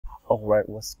Alright,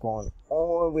 what's going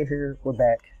on? We're here, we're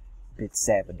back.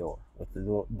 BitSavador with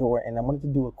the door, and I wanted to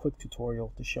do a quick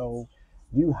tutorial to show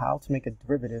you how to make a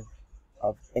derivative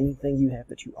of anything you have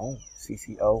that you own.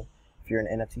 CCO, if you're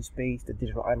in NFT space, the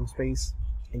digital item space,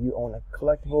 and you own a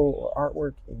collectible or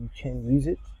artwork, and you can use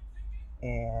it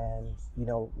and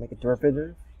make a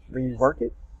derivative, rework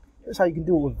it. Here's how you can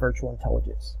do it with virtual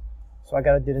intelligence. So I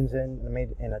got a denizen and I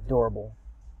made an adorable.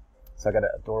 So I got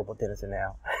an adorable denizen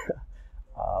now.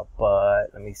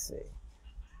 But let me see.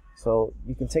 So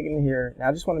you can take it in here. Now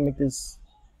I just want to make this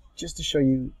just to show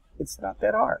you it's not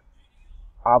that hard.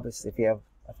 Obviously, if you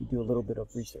do a little bit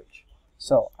of research.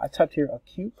 So I typed here a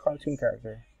cute cartoon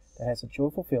character that has a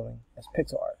joyful feeling as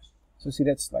pixel art. So see,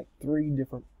 that's like 3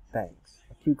 different things.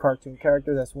 A cute cartoon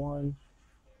character, that's 1.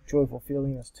 Joyful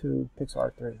feeling, that's 2. Pixel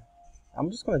art, 3. I'm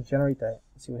just going to generate that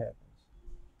and see what happens.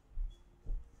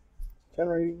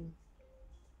 Generating.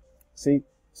 See,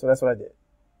 so that's what I did.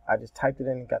 I just typed it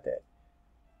in and got that.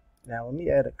 Now let me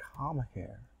add a comma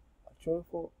here. A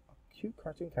cute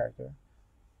cartoon character.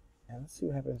 And let's see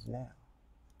what happens now.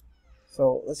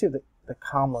 So let's see if the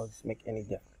commas make any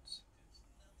difference.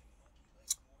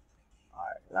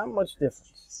 Alright, not much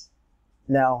difference.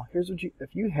 Now here's what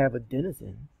if you have a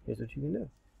denizen, here's what you can do.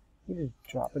 You just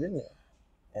drop it in there.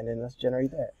 And then let's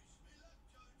generate that.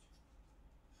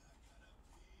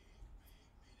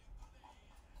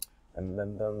 And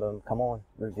then come on,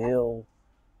 reveal.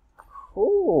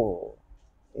 Cool.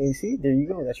 And you see, there you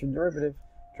go. That's your derivative.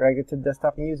 Drag it to the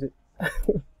desktop and use it.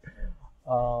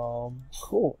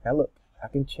 Cool. Now look, I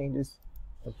can change this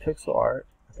to pixel art.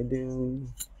 I can do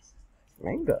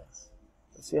manga.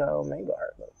 Let's see how manga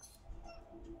art looks.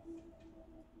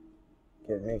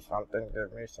 Give me something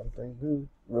good.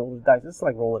 Roll the dice. This is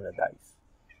like rolling the dice.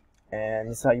 And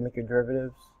this is how you make your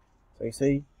derivatives. So you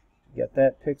see, you got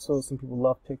that pixel. Some people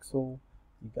love pixel.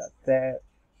 You got that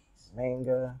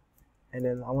manga. And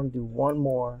then I want to do one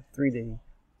more 3D.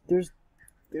 There's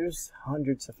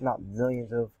hundreds, if not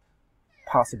millions, of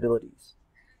possibilities.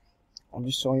 I'm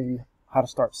just showing you how to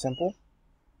start simple.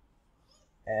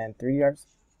 And 3D art's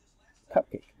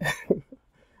cupcake.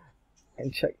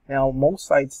 And check. Now, most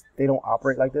sites, they don't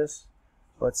operate like this.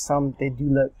 But some, they do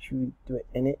let you do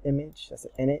an init image. That's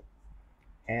an init.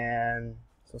 And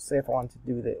so say if I wanted to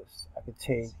do this, I could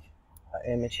take an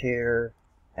image here.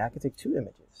 And I could take 2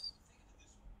 images.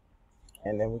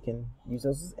 And then we can use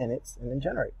those as inits and then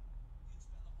generate.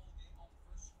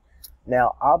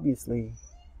 Now, obviously,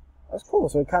 that's cool.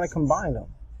 So it kind of combined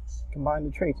them. Combine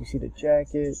the traits. You see the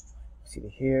jacket, you see the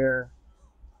hair.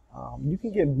 You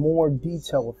can get more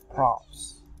detail with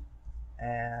prompts.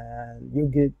 And you'll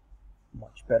get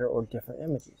much better or different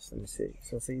images. Let me see.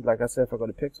 So see, like I said, if I go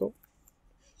to Pixel,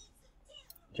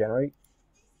 generate.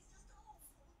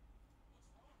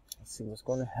 Let's see what's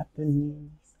going to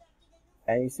happen.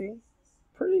 And you see,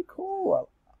 pretty cool.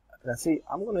 Now see,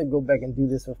 I'm going to go back and do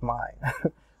this with mine.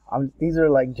 These are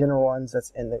like general ones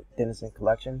that's in the Denizen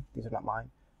collection. These are not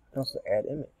mine. I can also add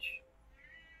image.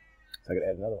 So I could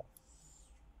add another one.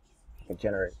 I can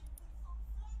generate.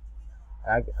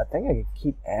 I think I could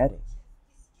keep adding.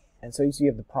 And so you see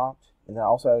you have the prompt. And then I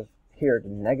also have here the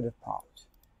negative prompt.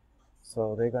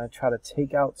 So they're going to try to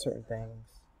take out certain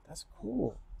things. That's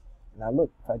cool. Now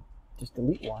look, if I just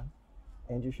delete one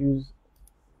and just use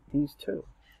these 2.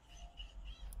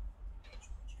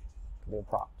 The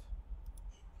prompt.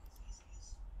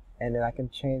 And then I can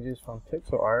change this from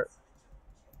pixel art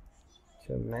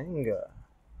to manga.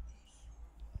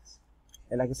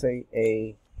 And I can say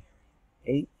a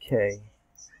 8K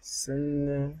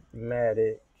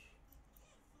cinematic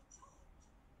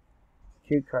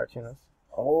cute cartoonist.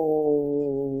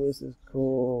 Oh, this is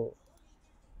cool.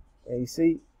 And you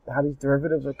see how these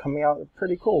derivatives are coming out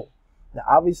pretty cool. Now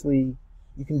obviously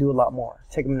you can do a lot more.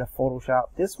 Take them into Photoshop.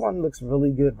 This one looks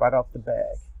really good right off the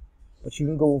bag. But you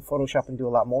can go with Photoshop and do a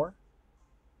lot more.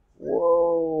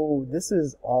 Whoa, this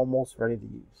is almost ready to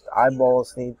use. The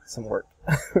eyeballs need some work.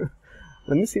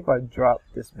 Let me see if I drop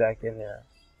this back in there.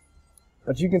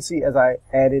 But you can see as I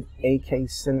added AK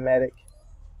cinematic,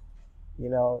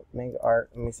 manga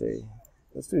art. Let me see.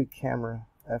 Let's do camera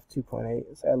f2.8.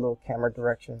 Let's add a little camera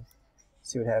direction.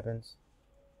 See what happens.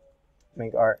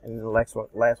 Manga art, and then the last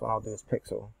one I'll do is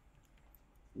pixel.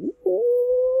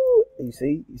 Ooh, you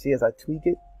see as I tweak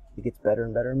it, it gets better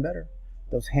and better and better.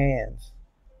 Those hands,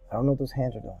 I don't know what those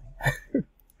hands are doing.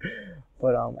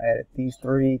 But I added these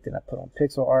 3, then I put on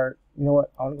pixel art. You know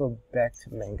what? I want to go back to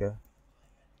manga.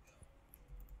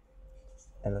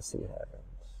 And let's see what happens.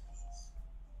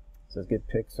 So let's get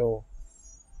pixel.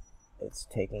 It's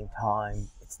taking time.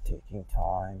 It's taking a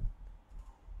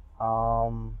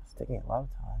lot of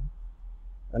time.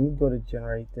 Let me go to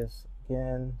generate this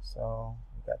again. So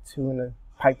we got 2 in the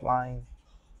pipeline.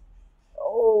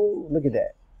 Oh, look at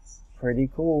that. Pretty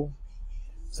cool.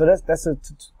 So that's a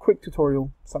quick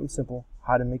tutorial, something simple,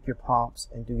 how to make your prompts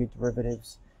and do your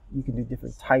derivatives. You can do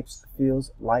different types of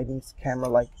fields, lightings, camera,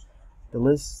 like the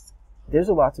list. There's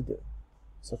a lot to do.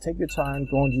 So take your time,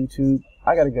 go on YouTube.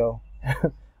 I gotta go.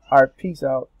 All right, peace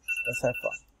out. Let's have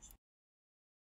fun.